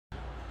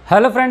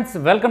Hello friends,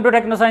 welcome to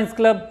techno science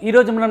club.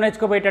 ఈరోజు మనం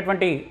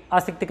నేర్చుకోబోయేటటువంటి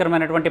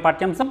ఆసక్తికరమైనటువంటి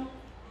పాఠ్యాంశం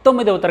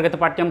 9వ తరగతి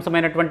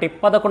పాఠ్యాంశమైనటువంటి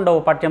 11వ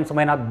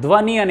పాఠ్యాంశమైన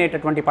ధ్వని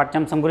అనేటటువంటి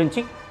పాఠ్యాంశం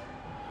గురించి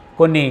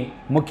కొన్ని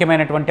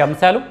ముఖ్యమైనటువంటి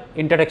అంశాలు,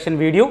 ఇంట్రడక్షన్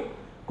వీడియో,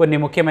 కొన్ని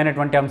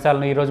ముఖ్యమైనటువంటి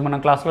అంశాలను ఈరోజు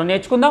మనం క్లాస్లో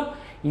నేర్చుకుందాం.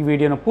 ఈ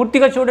వీడియోను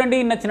పూర్తిగా చూడండి.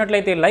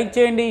 నచ్చినట్లయితే లైక్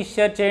చేయండి,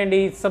 షేర్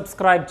చేయండి,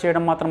 సబ్స్క్రైబ్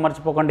చేయడం మాత్రం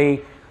మర్చిపోకండి.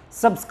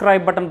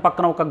 సబ్స్క్రైబ్ బటన్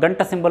పక్కన ఒక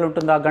గంట సింబల్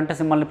ఉంటుంది. ఆ గంట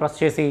సింబల్ని ప్రెస్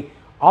చేసి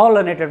ఆల్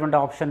అనేటటువంటి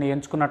ఆప్షన్ని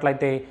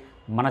ఎంచుకున్నట్లయితే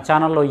మన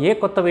ఛానల్లో ఏ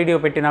కొత్త వీడియో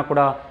పెట్టినా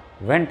కూడా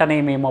వెంటనే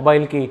మీ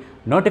మొబైల్కి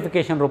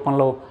నోటిఫికేషన్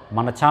రూపంలో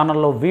మన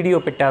ఛానల్లో వీడియో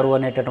పెట్టారు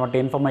అనేటటువంటి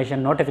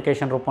ఇన్ఫర్మేషన్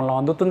నోటిఫికేషన్ రూపంలో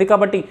అందుతుంది.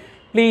 కాబట్టి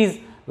ప్లీజ్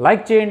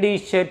లైక్ చేయండి,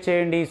 షేర్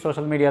చేయండి,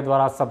 సోషల్ మీడియా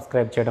ద్వారా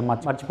సబ్స్క్రైబ్ చేయడం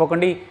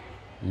మర్చిపోకండి.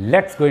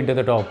 Let's go into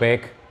the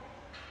topic.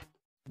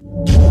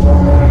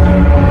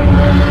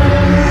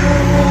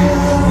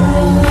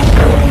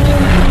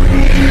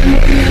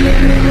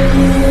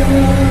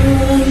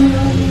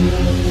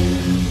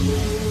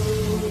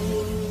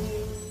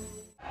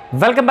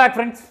 Welcome back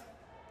friends.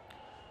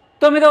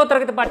 9వ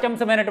తరగతి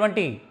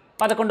పాఠ్యాంశమైనటువంటి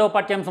 11వ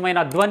పాఠ్యాంశమైన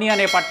ధ్వని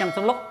అనే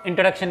పాఠ్యాంశంలో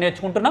ఇంట్రడక్షన్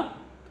నేర్చుకుంటున్నాం.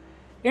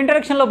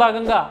 ఇంట్రడక్షన్లో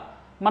భాగంగా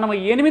మనం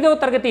 8వ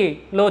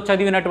తరగతిలో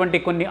చదివినటువంటి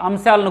కొన్ని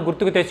అంశాలను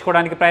గుర్తుకు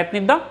తెచ్చుకోవడానికి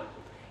ప్రయత్నిద్దాం.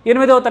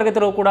 8వ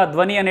తరగతిలో కూడా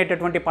ధ్వని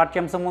అనేటటువంటి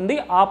పాఠ్యాంశం ఉంది.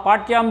 ఆ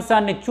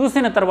పాఠ్యాంశాన్ని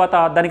చూసిన తర్వాత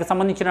దానికి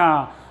సంబంధించిన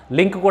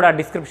లింక్ కూడా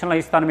డిస్క్రిప్షన్లో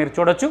ఇస్తాను, మీరు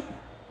చూడొచ్చు.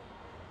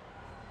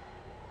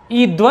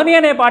 ఈ ధ్వని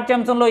అనే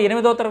పాఠ్యాంశంలో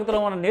 8వ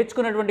తరగతిలో మనం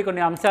నేర్చుకున్నటువంటి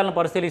కొన్ని అంశాలను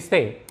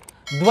పరిశీలిస్తే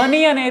ధ్వని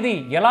అనేది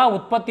ఎలా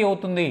ఉత్పత్తి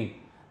అవుతుంది,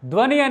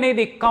 ధ్వని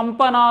అనేది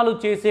కంపనాలు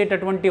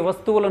చేసేటటువంటి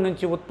వస్తువుల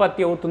నుంచి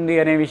ఉత్పత్తి అవుతుంది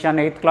అనే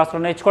విషయాన్ని 8th క్లాస్లో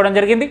నేర్చుకోవడం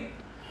జరిగింది.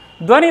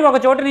 ధ్వని ఒక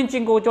చోటు నుంచి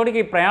ఇంకొక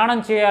చోటికి ప్రయాణం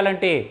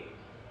చేయాలంటే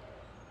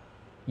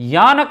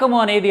యానకము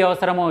అనేది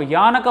అవసరము.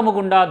 యానకము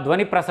గుండా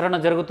ధ్వని ప్రసరణ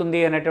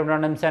జరుగుతుంది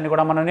అనేటటువంటి అంశాన్ని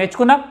కూడా మనం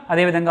నేర్చుకున్నాం.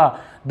 అదేవిధంగా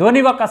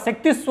ధ్వని ఒక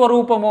శక్తి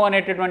స్వరూపము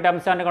అనేటటువంటి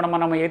అంశాన్ని కూడా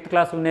మనం 8th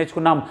క్లాస్లో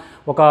నేర్చుకున్నాం.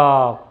 ఒక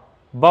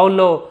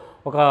బౌల్లో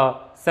ఒక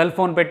సెల్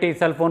ఫోన్ పెట్టి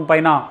సెల్ ఫోన్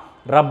పైన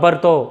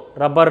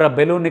రబ్బర్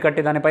బెలూన్ని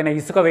కట్టి దానిపైన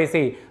ఇసుక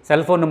వేసి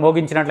సెల్ ఫోన్ను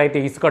మోగించినట్లయితే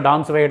ఇసుక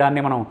డాన్స్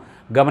వేయడాన్ని మనం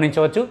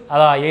గమనించవచ్చు.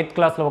 అలా 8th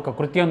క్లాస్లో ఒక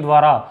కృత్యం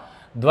ద్వారా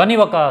ధ్వని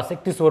ఒక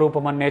శక్తి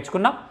స్వరూపం అని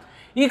నేర్చుకున్నాం.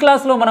 ఈ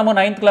క్లాస్లో మనము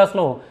 9th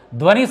క్లాస్లో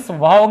ధ్వని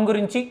స్వభావం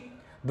గురించి,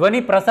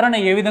 ధ్వని ప్రసరణ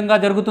ఏ విధంగా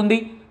జరుగుతుంది,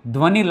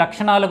 ధ్వని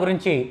లక్షణాల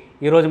గురించి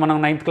ఈరోజు మనం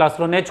 9th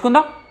క్లాస్లో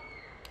నేర్చుకుందాం.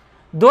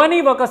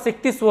 ధ్వని ఒక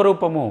శక్తి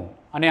స్వరూపము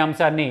అనే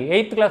అంశాన్ని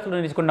 8th క్లాస్లో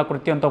నేర్చుకున్న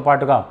కృత్యంతో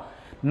పాటుగా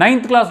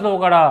 9th క్లాస్లో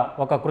కూడా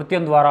ఒక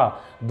కృత్యం ద్వారా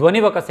ధ్వని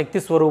ఒక శక్తి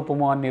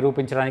స్వరూపము అని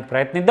నిరూపించడానికి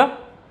ప్రయత్నిద్దాం.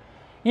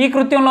 ఈ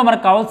కృత్యంలో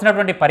మనకు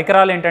కావాల్సినటువంటి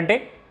పరికరాలు ఏంటంటే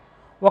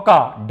ఒక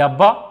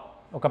డబ్బా,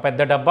 ఒక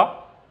పెద్ద డబ్బా,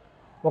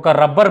 ఒక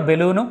రబ్బర్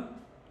బెలూను,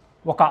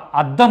 ఒక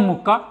అద్దం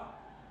ముక్క,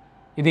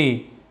 ఇది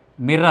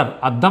మిర్రర్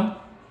అద్దం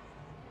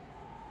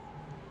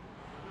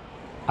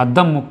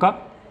ముక్క,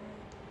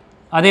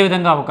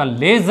 అదేవిధంగా ఒక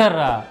లేజర్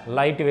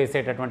లైట్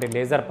వేసేటటువంటి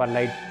లేజర్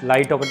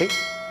లైట్ ఒకటి,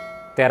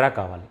 తెర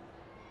కావాలి.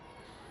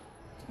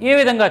 ఏ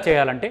విధంగా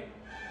చేయాలంటే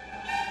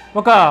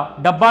ఒక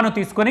డబ్బాను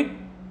తీసుకొని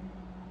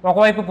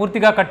ఒకవైపు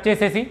పూర్తిగా కట్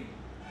చేసేసి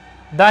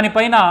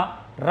దానిపైన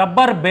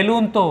రబ్బర్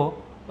బెలూన్తో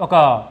ఒక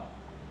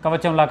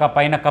కవచంలాగా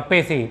పైన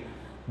కప్పేసి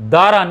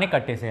దారాన్ని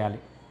కట్టేసేయాలి.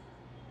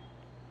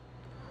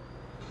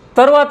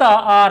 తరువాత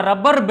ఆ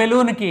రబ్బర్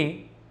బెలూన్కి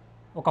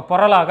ఒక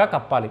పొరలాగా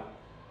కప్పాలి.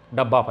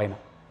 డబ్బా పైన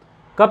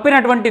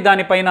కప్పినటువంటి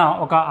దానిపైన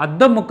ఒక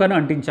అద్దం ముక్కను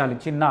అంటించాలి,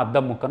 చిన్న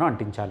అద్దం ముక్కను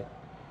అంటించాలి.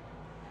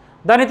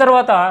 దాని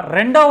తర్వాత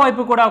రెండవ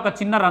వైపు కూడా ఒక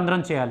చిన్న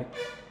రంధ్రం చేయాలి.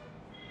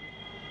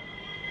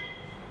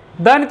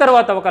 దాని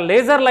తర్వాత ఒక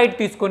లేజర్ లైట్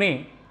తీసుకొని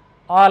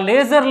ఆ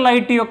లేజర్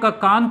లైట్ యొక్క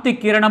కాంతి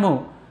కిరణము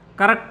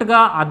కరెక్ట్గా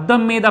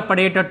అద్దం మీద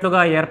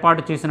పడేటట్లుగా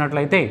ఏర్పాటు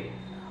చేసినట్లయితే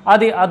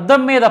అది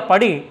అద్దం మీద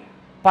పడి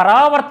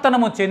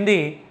పరావర్తనము చెంది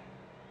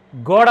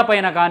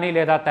గోడపైన కానీ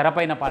లేదా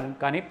తెరపైన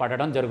కానీ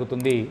పడడం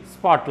జరుగుతుంది.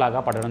 స్పాట్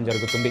లాగా పడడం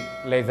జరుగుతుంది,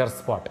 లేజర్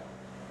స్పాట్.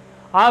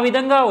 ఆ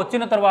విధంగా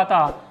వచ్చిన తర్వాత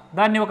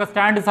దాన్ని ఒక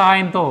స్టాండ్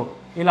సహాయంతో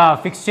ఇలా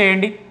ఫిక్స్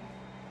చేయండి.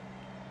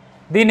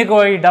 దీనికి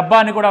ఈ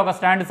డబ్బాని కూడా ఒక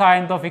స్టాండ్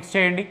సహాయంతో ఫిక్స్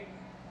చేయండి.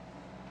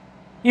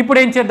 ఇప్పుడు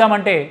ఏం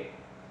చేద్దామంటే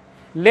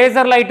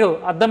లేజర్ లైటు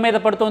అద్దం మీద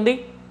పడుతుంది,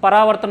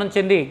 పరావర్తనం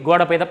చెంది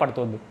గోడ మీద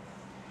పడుతుంది.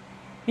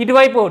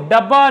 ఇటువైపు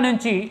డబ్బా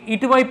నుంచి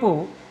ఇటువైపు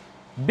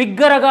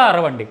బిగ్గరగా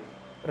అరవండి.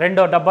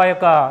 డబ్బా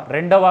యొక్క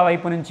రెండవ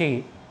వైపు నుంచి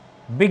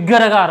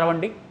బిగ్గరగా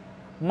అరవండి.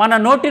 మన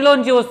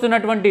నోటిలోంచి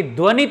వస్తున్నటువంటి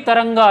ధ్వని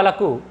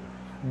తరంగాలకు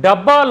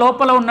డబ్బా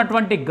లోపల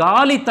ఉన్నటువంటి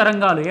గాలి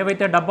తరంగాలు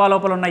ఏవైతే డబ్బా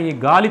లోపల ఉన్న ఈ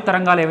గాలి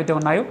తరంగాలు ఏవైతే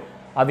ఉన్నాయో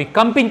అవి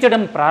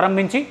కంపించడం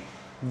ప్రారంభించి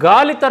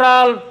గాలి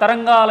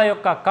తరంగాల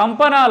యొక్క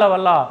కంపనాల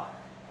వల్ల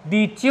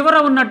ఈ చివర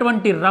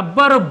ఉన్నటువంటి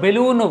రబ్బరు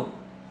బెలూను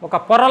ఒక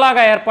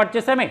పొరలాగా ఏర్పాటు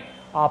చేసామే,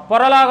 ఆ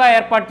పొరలాగా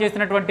ఏర్పాటు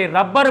చేసినటువంటి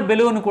రబ్బర్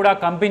బెలూన్ కూడా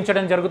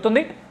కంపించడం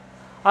జరుగుతుంది.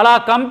 అలా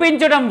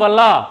కంపించడం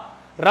వల్ల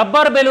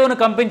రబ్బర్ బెలూన్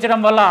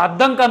కంపించడం వల్ల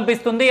అద్దం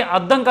కంపిస్తుంది.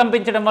 అద్దం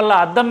కంపించడం వల్ల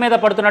అద్దం మీద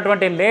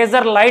పడుతున్నటువంటి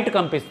లేజర్ లైట్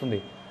కంపిస్తుంది.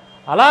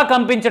 అలా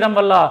కంపించడం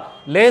వల్ల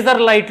లేజర్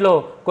లైట్లో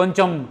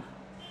కొంచెం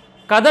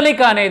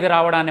కదలిక అనేది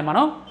రావడాన్ని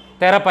మనం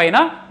తెరపైన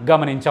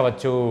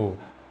గమనించవచ్చు.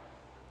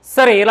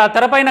 సరే, ఇలా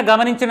తెరపైన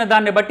గమనించిన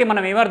దాన్ని బట్టి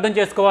మనం ఏమర్థం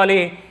చేసుకోవాలి,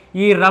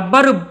 ఈ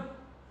రబ్బరు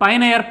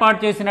పైన ఏర్పాటు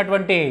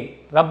చేసినటువంటి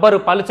రబ్బరు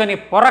పలుచని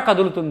పొర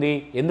కదులుతుంది.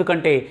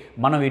 ఎందుకంటే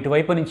మనం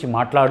ఇటువైపు నుంచి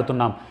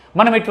మాట్లాడుతున్నాం.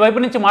 మనం ఇటువైపు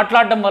నుంచి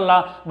మాట్లాడడం వల్ల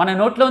మన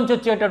నోట్లోంచి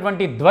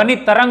వచ్చేటటువంటి ధ్వని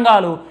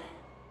తరంగాలు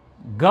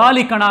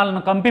గాలి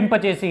కణాలను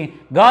కంపింపచేసి,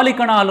 గాలి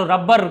కణాలు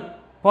రబ్బర్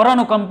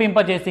పొరను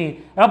కంపింపచేసి,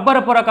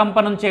 రబ్బరు పొర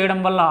కంపనం చేయడం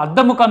వల్ల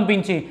అద్దము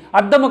కంపించి,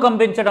 అద్దము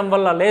కంపించడం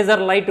వల్ల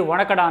లేజర్ లైట్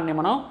వణకడాన్ని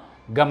మనం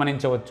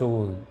గమనించవచ్చు.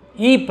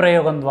 ఈ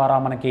ప్రయోగం ద్వారా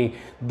మనకి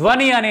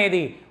ధ్వని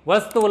అనేది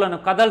వస్తువులను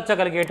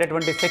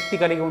కదల్చగలిగేటటువంటి శక్తి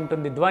కలిగి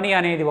ఉంటుంది. ధ్వని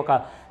అనేది ఒక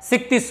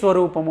శక్తి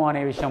స్వరూపము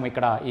అనే విషయం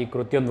ఇక్కడ ఈ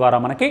కృత్యం ద్వారా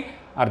మనకి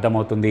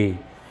అర్థమవుతుంది.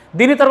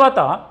 దీని తర్వాత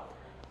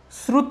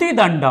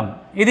శృతిదండం.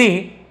 ఇది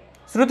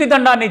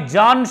శృతిదండాన్ని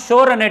జాన్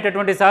షోర్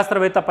అనేటటువంటి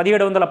శాస్త్రవేత్త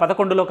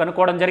 1711లో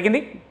కనుక్కోవడం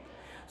జరిగింది.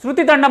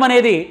 శృతిదండం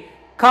అనేది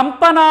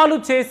కంపనాలు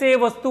చేసే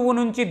వస్తువు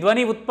నుంచి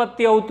ధ్వని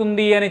ఉత్పత్తి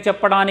అవుతుంది అని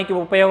చెప్పడానికి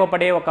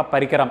ఉపయోగపడే ఒక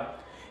పరికరం.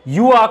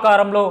 యు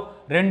ఆకారంలో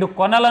 2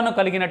 కొనలను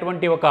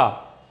కలిగినటువంటి ఒక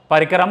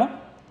పరికరము,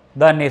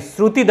 దాన్ని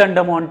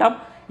శృతిదండము అంటాం.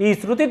 ఈ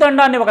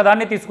శృతిదండాన్ని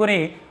ఒకదాన్ని తీసుకొని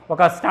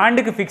ఒక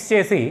స్టాండ్కి ఫిక్స్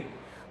చేసి,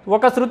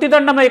 ఒక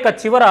శృతిదండం యొక్క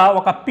చివర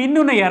ఒక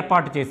పిన్నును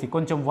ఏర్పాటు చేసి,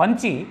 కొంచెం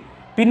వంచి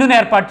పిన్నును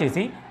ఏర్పాటు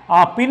చేసి,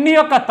 ఆ పిన్ను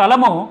యొక్క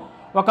తలము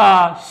ఒక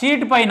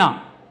షీట్ పైన,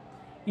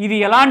 ఇది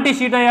ఎలాంటి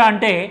షీట్ అయ్యా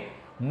అంటే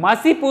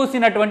మసి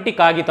పూసినటువంటి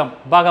కాగితం,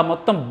 బాగా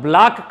మొత్తం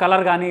బ్లాక్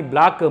కలర్ కానీ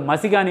బ్లాక్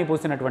మసి కానీ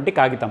పూసినటువంటి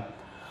కాగితం,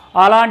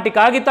 అలాంటి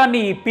కాగితాన్ని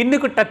ఈ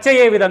పిన్నుకు టచ్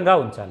అయ్యే విధంగా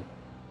ఉంచాలి.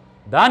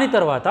 దాని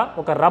తర్వాత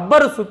ఒక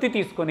రబ్బరు సుత్తి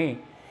తీసుకొని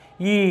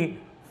ఈ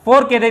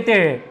ఫోర్క్ ఏదైతే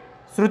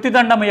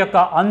శృతిదండం యొక్క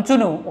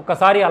అంచును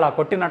ఒకసారి అలా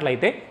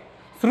కొట్టినట్లయితే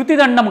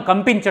శృతిదండం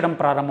కంపించడం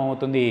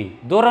ప్రారంభమవుతుంది.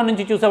 దూరం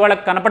నుంచి చూసే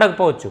వాళ్ళకి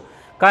కనపడకపోవచ్చు,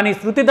 కానీ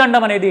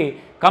శృతిదండం అనేది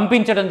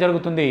కంపించడం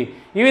జరుగుతుంది.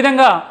 ఈ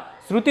విధంగా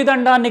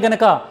శృతిదండాన్ని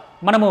గనక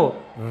మనము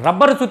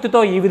రబ్బరు సుత్తితో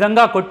ఈ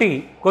విధంగా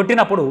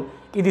కొట్టినప్పుడు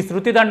ఇది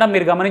శృతిదండం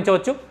మీరు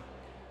గమనించవచ్చు.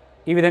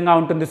 ఈ విధంగా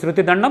ఉంటుంది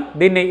శృతిదండం.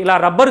 దీన్ని ఇలా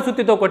రబ్బరు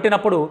సుత్తితో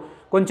కొట్టినప్పుడు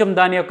కొంచెం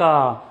దాని యొక్క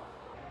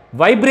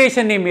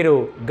వైబ్రేషన్ని మీరు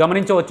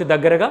గమనించవచ్చు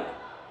దగ్గరగా.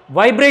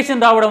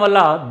 వైబ్రేషన్ రావడం వల్ల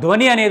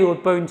ధ్వని అనేది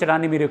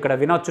ఉద్భవించడాన్ని మీరు ఇక్కడ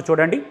వినొచ్చు.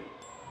 చూడండి,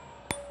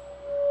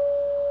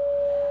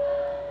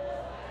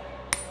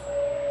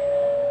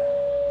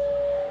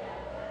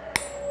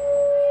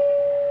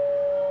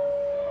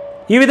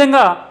 ఈ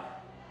విధంగా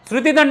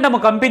శృతిదండము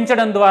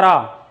కంపించడం ద్వారా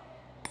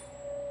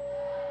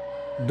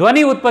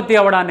ధ్వని ఉత్పత్తి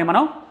అవ్వడాన్ని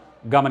మనం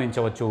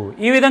గమనించవచ్చు.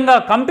 ఈ విధంగా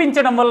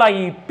కంపించడం వల్ల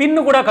ఈ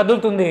పిన్ను కూడా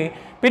కదులుతుంది.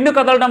 పిన్ను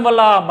కదలడం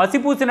వల్ల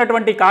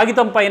మసిపూసినటువంటి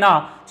కాగితం పైన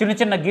చిన్న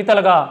చిన్న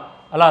గీతలుగా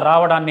అలా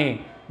రావడాన్ని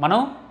మనం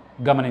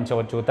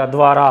గమనించవచ్చు.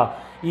 తద్వారా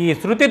ఈ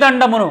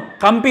శృతిదండమును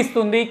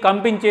కంపిస్తుంది,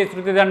 కంపించే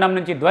శృతిదండం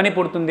నుంచి ధ్వని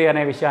పుడుతుంది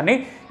అనే విషయాన్ని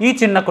ఈ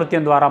చిన్న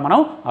కృత్యం ద్వారా మనం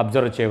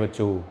అబ్జర్వ్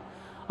చేయవచ్చు.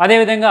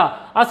 అదేవిధంగా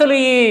అసలు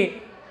ఈ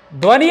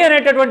ధ్వని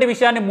అనేటటువంటి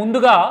విషయాన్ని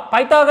ముందుగా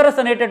పైథాగరస్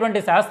అనేటటువంటి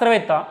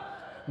శాస్త్రవేత్త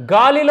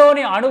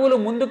గాలిలోని అణువులు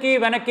ముందుకి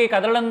వెనక్కి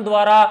కదలడం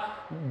ద్వారా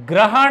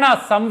గ్రహణ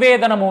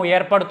సంవేదనము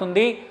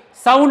ఏర్పడుతుంది,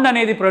 సౌండ్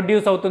అనేది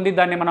ప్రొడ్యూస్ అవుతుంది,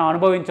 దాన్ని మనం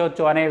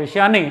అనుభవించవచ్చు అనే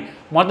విషయాన్ని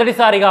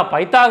మొదటిసారిగా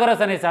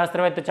పైథాగరస్ అనే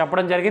శాస్త్రవేత్త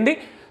చెప్పడం జరిగింది.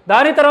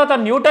 దాని తర్వాత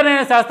న్యూటన్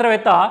అనే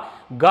శాస్త్రవేత్త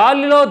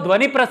గాలిలో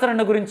ధ్వని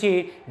ప్రసరణ గురించి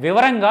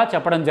వివరంగా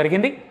చెప్పడం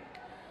జరిగింది.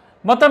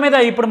 మొత్తం మీద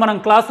ఇప్పుడు మనం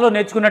క్లాస్లో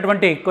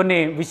నేర్చుకున్నటువంటి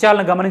కొన్ని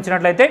విషయాలను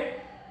గమనించినట్లయితే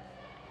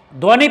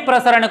ధ్వని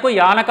ప్రసరణకు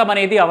యానకం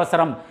అనేది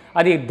అవసరం.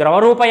 అది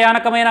ద్రవరూప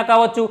యానకమైనా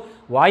కావచ్చు,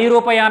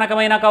 వాయురూప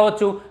యానకమైనా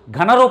కావచ్చు,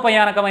 ఘనరూప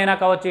యానకమైనా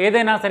కావచ్చు,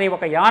 ఏదైనా సరే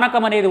ఒక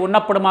యానకం అనేది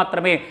ఉన్నప్పుడు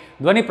మాత్రమే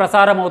ధ్వని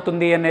ప్రసారం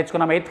అవుతుంది అని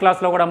నేర్చుకున్నాం. 8th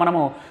క్లాస్లో కూడా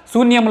మనము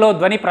శూన్యంలో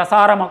ధ్వని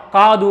ప్రసారం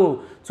కాదు,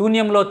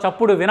 శూన్యంలో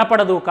చప్పుడు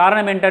వినపడదు.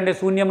 కారణం ఏంటంటే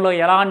శూన్యంలో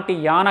ఎలాంటి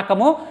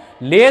యానకము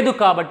లేదు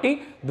కాబట్టి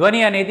ధ్వని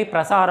అనేది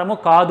ప్రసారము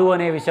కాదు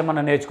అనే విషయం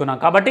మనం నేర్చుకున్నాం.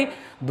 కాబట్టి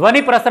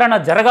ధ్వని ప్రసరణ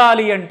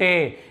జరగాలి అంటే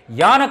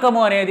యానకము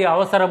అనేది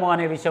అవసరము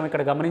అనే విషయం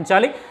ఇక్కడ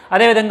గమనించాలి.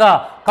 అదేవిధంగా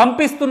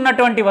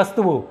కంపిస్తున్నటువంటి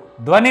వస్తువు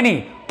ధ్వనిని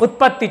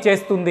ఉత్పత్తి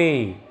చేస్తుంది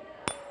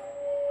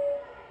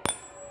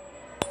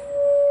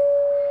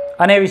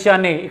అనే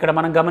విషయాన్ని ఇక్కడ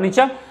మనం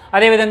గమనించాం.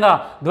 అదేవిధంగా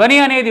ధ్వని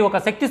అనేది ఒక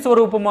శక్తి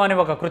స్వరూపము అనే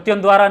ఒక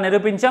కృత్యం ద్వారా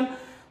నిరూపించాం.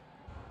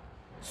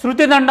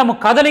 శృతిదండము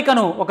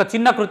కదలికను ఒక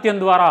చిన్న కృత్యం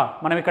ద్వారా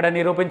మనం ఇక్కడ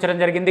నిరూపించడం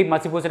జరిగింది,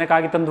 మసిపూసిన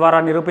కాగితం ద్వారా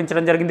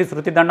నిరూపించడం జరిగింది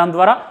శృతిదండం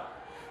ద్వారా.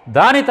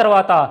 దాని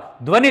తర్వాత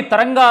ధ్వని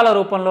తరంగాల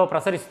రూపంలో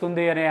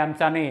ప్రసరిస్తుంది అనే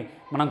అంశాన్ని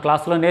మనం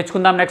క్లాస్లో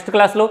నేర్చుకుందాం. నెక్స్ట్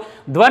క్లాస్లో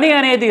ధ్వని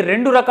అనేది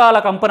 2 రకాల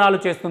కంపనాలు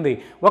చేస్తుంది.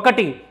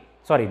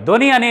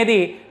 ధ్వని అనేది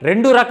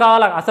 2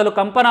 రకాల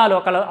కంపనాలు,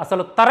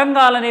 అసలు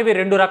తరంగాలు అనేవి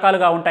 2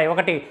 రకాలుగా ఉంటాయి.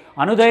 ఒకటి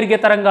అనుదైర్ఘ్య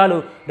తరంగాలు,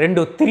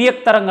 2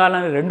 తిర్యక్ తరంగాలు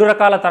అని 2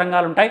 రకాల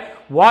తరంగాలు ఉంటాయి.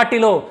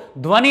 వాటిలో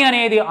ధ్వని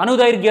అనేది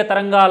అనుదైర్ఘ్య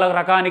తరంగాల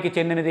రకానికి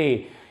చెందినది.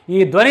 ఈ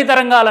ధ్వని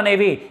తరంగాలు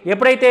అనేవి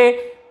ఎప్పుడైతే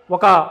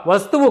ఒక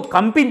వస్తువు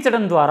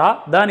కంపించడం ద్వారా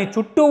దాని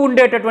చుట్టూ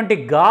ఉండేటటువంటి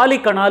గాలి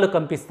కణాలు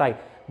కంపిస్తాయి.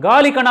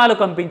 గాలి కణాలు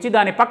కంపించి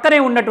దాని పక్కనే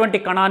ఉన్నటువంటి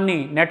కణాన్ని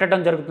నెట్టడం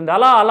జరుగుతుంది.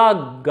 అలా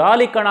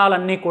గాలి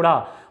కణాలన్నీ కూడా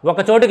ఒక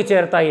చోటుకి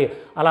చేరుతాయి.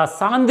 అలా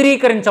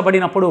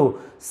సాంద్రీకరించబడినప్పుడు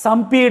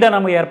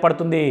సంపీడనము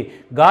ఏర్పడుతుంది.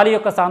 గాలి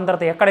యొక్క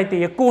సాంద్రత ఎక్కడైతే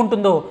ఎక్కువ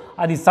ఉంటుందో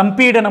అది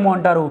సంపీడనము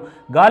అంటారు.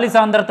 గాలి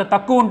సాంద్రత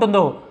తక్కువ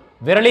ఉంటుందో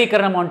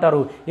విరళీకరణము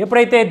అంటారు.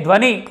 ఎప్పుడైతే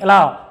ధ్వని ఇలా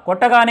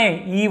కొట్టగానే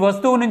ఈ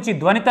వస్తువు నుంచి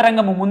ధ్వని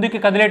తరంగము ముందుకు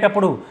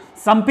కదిలేటప్పుడు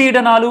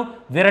సంపీడనాలు,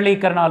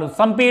 విరళీకరణాలు.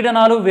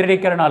 సంపీడనాలు,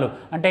 విరళీకరణాలు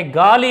అంటే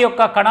గాలి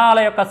యొక్క కణాల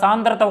యొక్క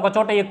సాంద్రత ఒక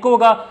చోట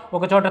ఎక్కువగా,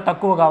 ఒక చోట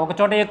తక్కువగా, ఒక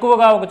చోట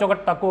ఎక్కువగా, ఒక చోట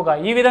తక్కువగా,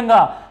 ఈ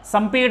విధంగా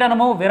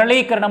సంపీడనము,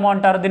 విరళీకరణము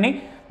అంటారు. దీన్ని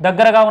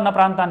దగ్గరగా ఉన్న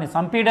ప్రాంతాన్ని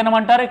సంపీడనం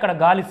అంటారు, ఇక్కడ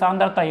గాలి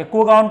సాంద్రత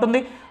ఎక్కువగా ఉంటుంది.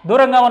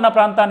 దూరంగా ఉన్న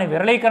ప్రాంతాన్ని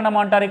విరళీకరణం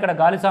అంటారు, ఇక్కడ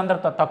గాలి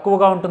సాంద్రత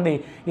తక్కువగా ఉంటుంది.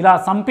 ఇలా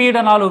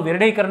సంపీడనాలు,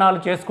 విరళీకరణాలు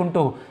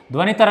చేసుకుంటూ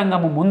ధ్వని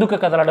తరంగము ముందుకు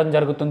కదలడం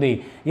జరుగుతుంది.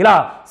 ఇలా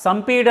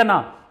సంపీడన,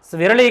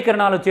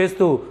 విరళీకరణాలు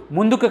చేస్తూ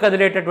ముందుకు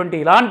కదిలేటటువంటి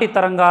ఇలాంటి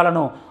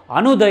తరంగాలను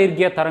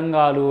అనుదైర్ఘ్య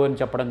తరంగాలు అని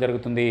చెప్పడం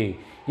జరుగుతుంది.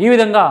 ఈ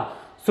విధంగా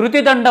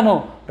శృతిదండము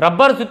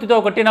రబ్బరు శృతితో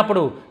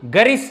కొట్టినప్పుడు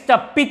గరిష్ట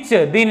పిచ్,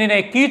 దీనినే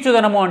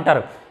కీచుదనము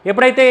అంటారు.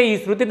 ఎప్పుడైతే ఈ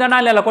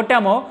శృతిదండాన్ని ఇలా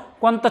కొట్టామో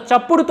కొంత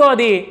చప్పుడుతో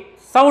అది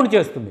సౌండ్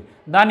చేస్తుంది,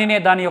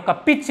 దాని యొక్క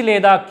పిచ్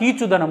లేదా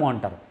కీచుదనము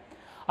అంటారు.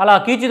 అలా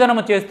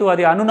కీచుదనము చేస్తూ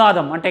అది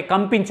అనునాదం అంటే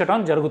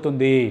కంపించటం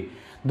జరుగుతుంది.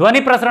 ధ్వని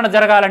ప్రసరణ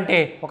జరగాలంటే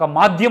ఒక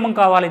మాధ్యమం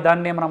కావాలి,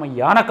 దాన్నే మనం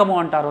యానకము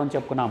అంటారు అని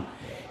చెప్పుకున్నాం.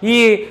 ఈ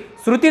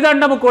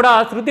శృతిదండము కూడా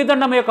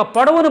శృతిదండం యొక్క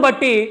పొడవును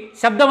బట్టి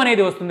శబ్దం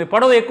అనేది వస్తుంది.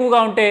 పొడవు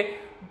ఎక్కువగా ఉంటే,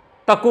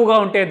 తక్కువగా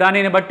ఉంటే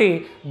దానిని బట్టి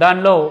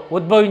దానిలో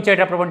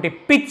ఉద్భవించేటటువంటి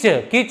పిచ్,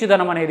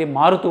 కీచుదనం అనేది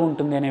మారుతూ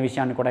ఉంటుంది అనే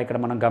విషయాన్ని కూడా ఇక్కడ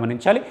మనం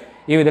గమనించాలి.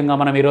 ఈ విధంగా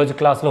మనం ఈరోజు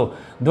క్లాస్లో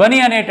ధ్వని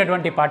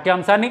అనేటటువంటి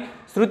పాఠ్యాంశాన్ని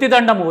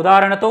శృతిదండము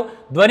ఉదాహరణతో,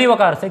 ధ్వని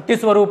ఒక శక్తి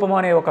స్వరూపము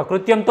అనే ఒక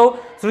కృత్యంతో,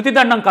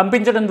 శృతిదండం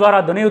కంపించడం ద్వారా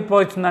ధ్వని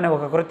ఉద్భవిస్తుందనే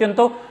ఒక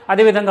కృత్యంతో,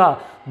 అదేవిధంగా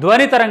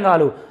ధ్వని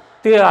తరంగాలు,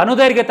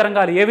 అనుదైర్ఘ్య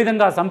తరంగాలు ఏ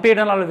విధంగా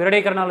సంపీడనాలు,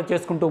 విరళీకరణాలు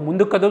చేసుకుంటూ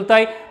ముందుకు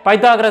కదులుతాయి,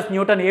 పైథాగరస్,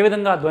 న్యూటన్ ఏ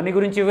విధంగా ధ్వని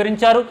గురించి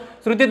వివరించారు,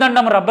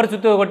 శృతిదండం రబ్బర్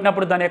శృతితో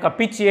కొట్టినప్పుడు దాని యొక్క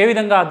పిచ్ ఏ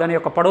విధంగా దాని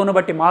యొక్క పొడవును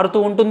బట్టి మారుతూ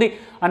ఉంటుంది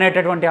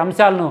అనేటటువంటి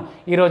అంశాలను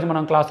ఈరోజు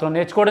మనం క్లాస్లో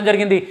నేర్చుకోవడం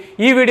జరిగింది.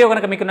 ఈ వీడియో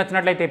కనుక మీకు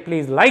నచ్చినట్లయితే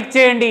ప్లీజ్ లైక్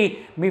చేయండి,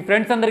 మీ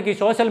ఫ్రెండ్స్ అందరికీ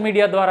సోషల్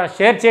మీడియా ద్వారా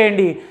షేర్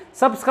చేయండి,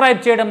 సబ్స్క్రైబ్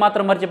చేయడం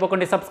మాత్రం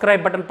మర్చిపోకండి.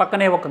 సబ్స్క్రైబ్ బటన్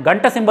పక్కనే ఒక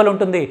గంట సింబల్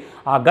ఉంటుంది,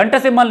 ఆ గంట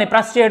సింబల్ని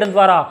ప్రెస్ చేయడం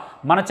ద్వారా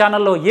మన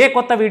ఛానల్లో ఏ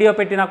కొత్త వీడియో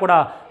పెట్టినా కూడా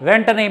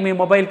వెంటనే మీ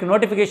మొబైల్కి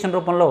నోటిఫికేషన్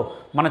రూపంలో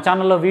మన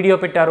ఛానల్లో వీడియో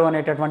పెట్టారు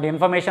అనేటటువంటి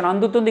ఇన్ఫర్మేషన్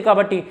అందుతుంది.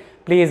 కాబట్టి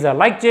ప్లీజ్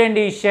లైక్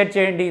చేయండి, షేర్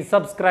చేయండి,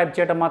 సబ్స్క్రైబ్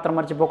చేయడం మాత్రం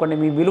మర్చిపోకండి.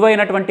 మీ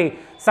విలువైనటువంటి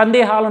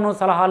సందేహాలను,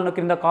 సలహాలను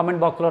కింద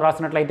కామెంట్ బాక్స్లో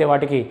రాసినట్లయితే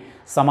వాటికి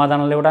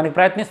సమాధానాలు ఇవ్వడానికి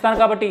ప్రయత్నిస్తాను.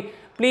 కాబట్టి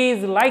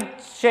please like,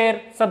 share,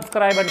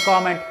 subscribe and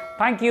comment.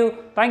 Thank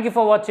you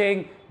for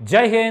watching.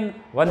 జై హింద్,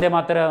 వందే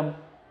మాతరం.